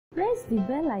Press the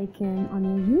bell icon on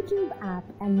your YouTube app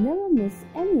and never miss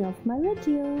any of my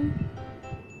video.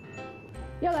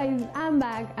 Yo guys, I'm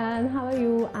back and how are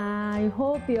you? I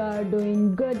hope you are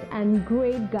doing good and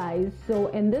great guys. So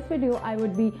in this video I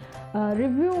would be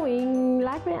reviewing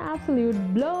Lakme Absolute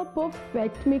Blur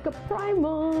Perfect Makeup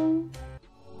Primer.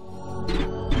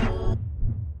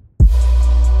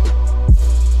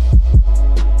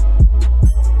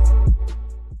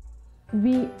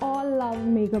 We all love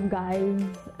makeup guys,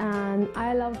 and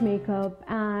I love makeup,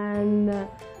 and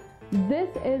this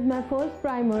is my first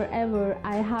primer ever.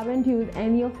 I haven't used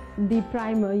any of the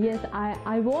primer. Yes,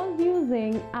 I was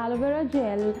using aloe vera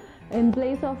gel in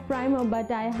place of primer,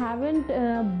 but I haven't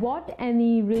bought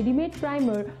any ready-made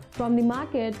primer from the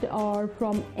market or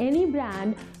from any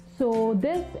brand. So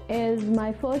this is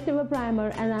my first ever primer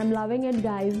and I'm loving it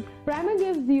guys. Primer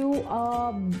gives you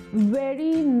a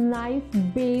very nice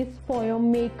base for your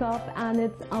makeup and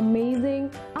it's amazing.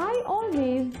 I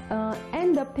always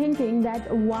end up thinking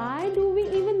that why do we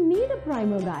even need a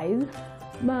primer guys?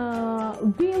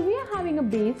 We are having a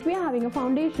base, we are having a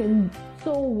foundation,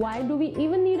 so why do we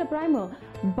even need a primer?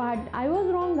 But I was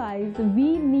wrong guys,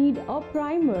 we need a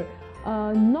primer.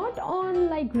 Not on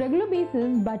like regular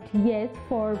basis, but yes,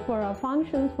 for our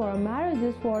functions, for our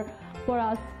marriages, for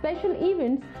our special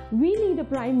events, we need a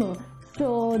primer.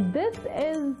 So this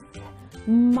is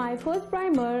my first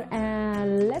primer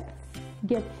and let's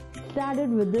get started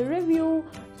with the review.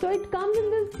 So it comes in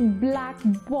this black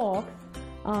box,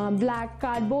 black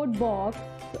cardboard box,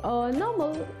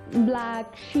 normal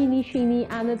black sheeny,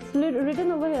 and it's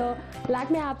written over here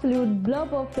Lakme Absolute Blur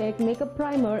Perfect Makeup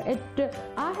Primer.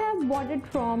 I have bought it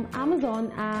from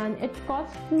Amazon and it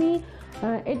cost me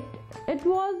it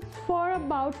was for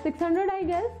about 600 I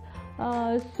guess.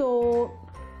 So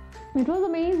it was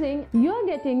amazing. You're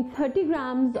getting 30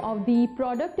 grams of the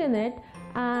product in it,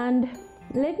 and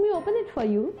let me open it for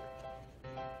you.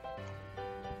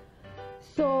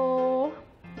 So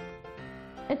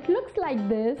it looks like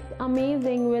this,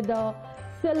 amazing, with a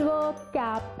silver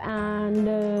cap, and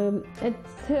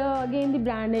it's again the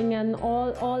branding and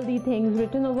all the things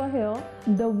written over here.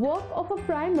 The work of a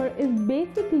primer is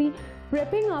basically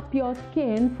prepping up your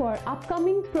skin for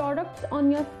upcoming products on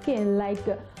your skin, like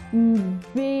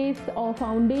base or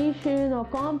foundation or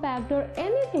compact or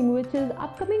anything which is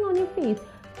upcoming on your face.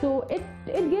 So it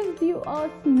gives you a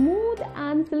smooth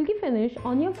and silky finish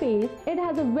on your face. It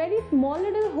has a very small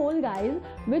little hole guys,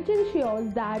 which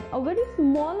ensures that a very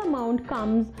small amount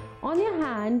comes on your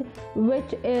hand,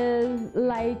 which is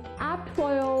like apt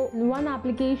for your one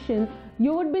application.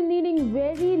 You would be needing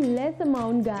very less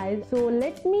amount guys. So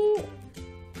let me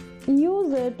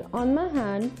use it on my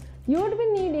hand. You would be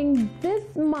needing this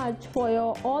much for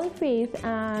your all face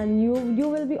and you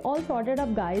will be all sorted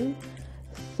up guys.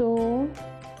 So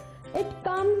it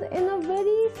comes in a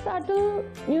very subtle,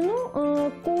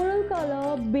 coral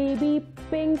color, baby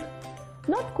pink,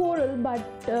 not coral but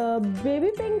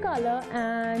baby pink color,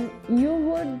 and you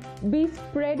would be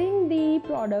spreading the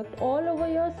product all over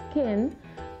your skin.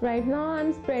 Right now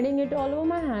I'm spreading it all over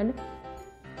my hand,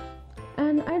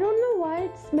 and I don't know why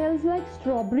it smells like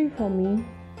strawberry for me.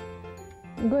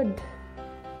 Good.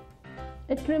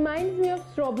 It reminds me of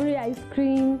strawberry ice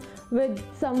cream with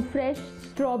some fresh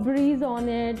strawberries on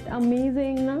it.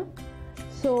 Amazing, na?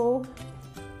 So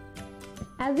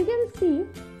as you can see,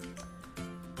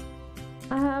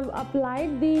 I have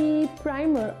applied the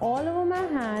primer all over my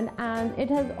hand and it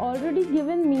has already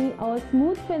given me a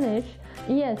smooth finish.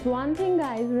 Yes, one thing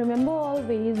guys, remember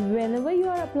always, whenever you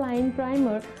are applying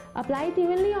primer, apply it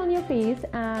evenly on your face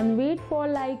and wait for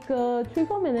like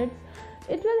 3-4 minutes.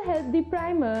 It will help the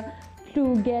primer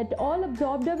to get all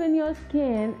absorbed up in your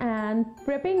skin and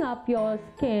prepping up your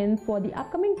skin for the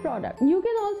upcoming product. You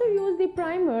can also use the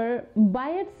primer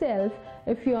by itself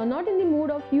if you are not in the mood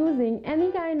of using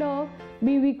any kind of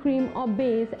BB cream or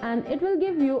base, and it will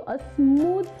give you a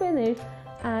smooth finish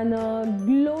and a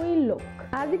glowy look.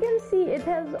 As you can see, it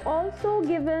has also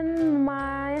given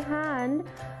my hand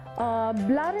a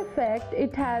blur effect.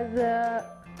 It has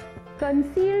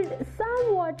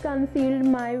somewhat concealed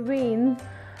my veins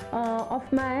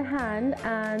of my hand,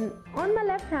 and on my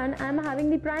left hand I'm having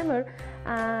the primer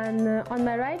and on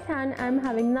my right hand I'm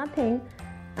having nothing,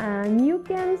 and you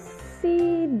can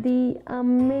see the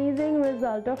amazing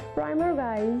result of primer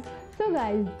guys. So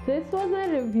guys, this was my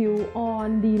review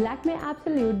on the Lakme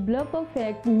Absolute Blur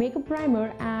Perfect Makeup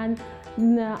Primer, and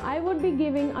I would be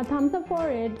giving a thumbs up for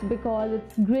it because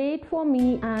it's great for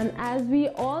me. And as we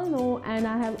all know, and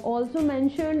I have also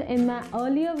mentioned in my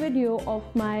earlier video of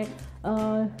my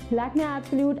Lakme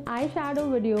Absolute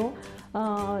eyeshadow video,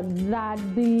 that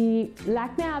the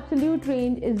Lakme Absolute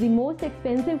range is the most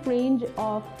expensive range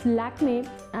of Lakme,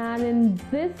 and in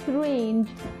this range,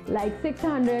 like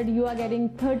 600, you are getting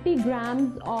 30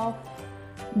 grams of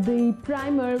the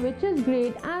primer, which is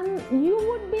great, and you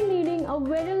would be needing a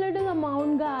very little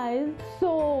amount, guys.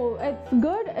 So it's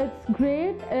good, it's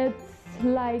great, it's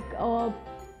like a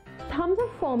thumbs up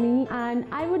for me. And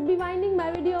I would be winding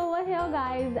my video over here,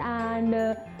 guys,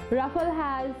 and Ruffle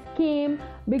has came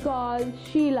because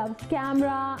she loves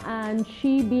camera and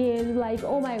she behaves like,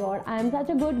 oh my god, I am such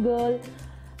a good girl,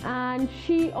 and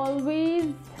she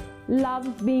always loves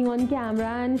being on camera,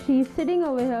 and she's sitting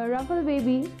over here. Ruffle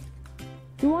baby,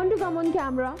 you want to come on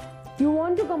camera? You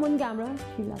want to come on camera?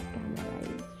 She loves camera,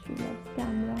 guys. She loves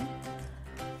camera.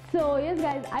 So yes,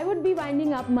 guys, I would be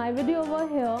winding up my video over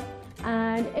here.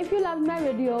 And if you loved my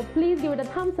video, please give it a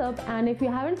thumbs up. And if you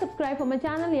haven't subscribed for my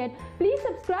channel yet, please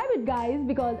subscribe it, guys,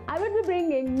 because I will be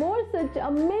bringing more such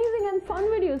amazing and fun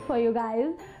videos for you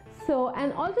guys. So,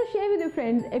 and also share with your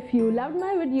friends if you loved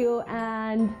my video.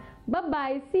 And bye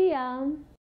bye. See ya.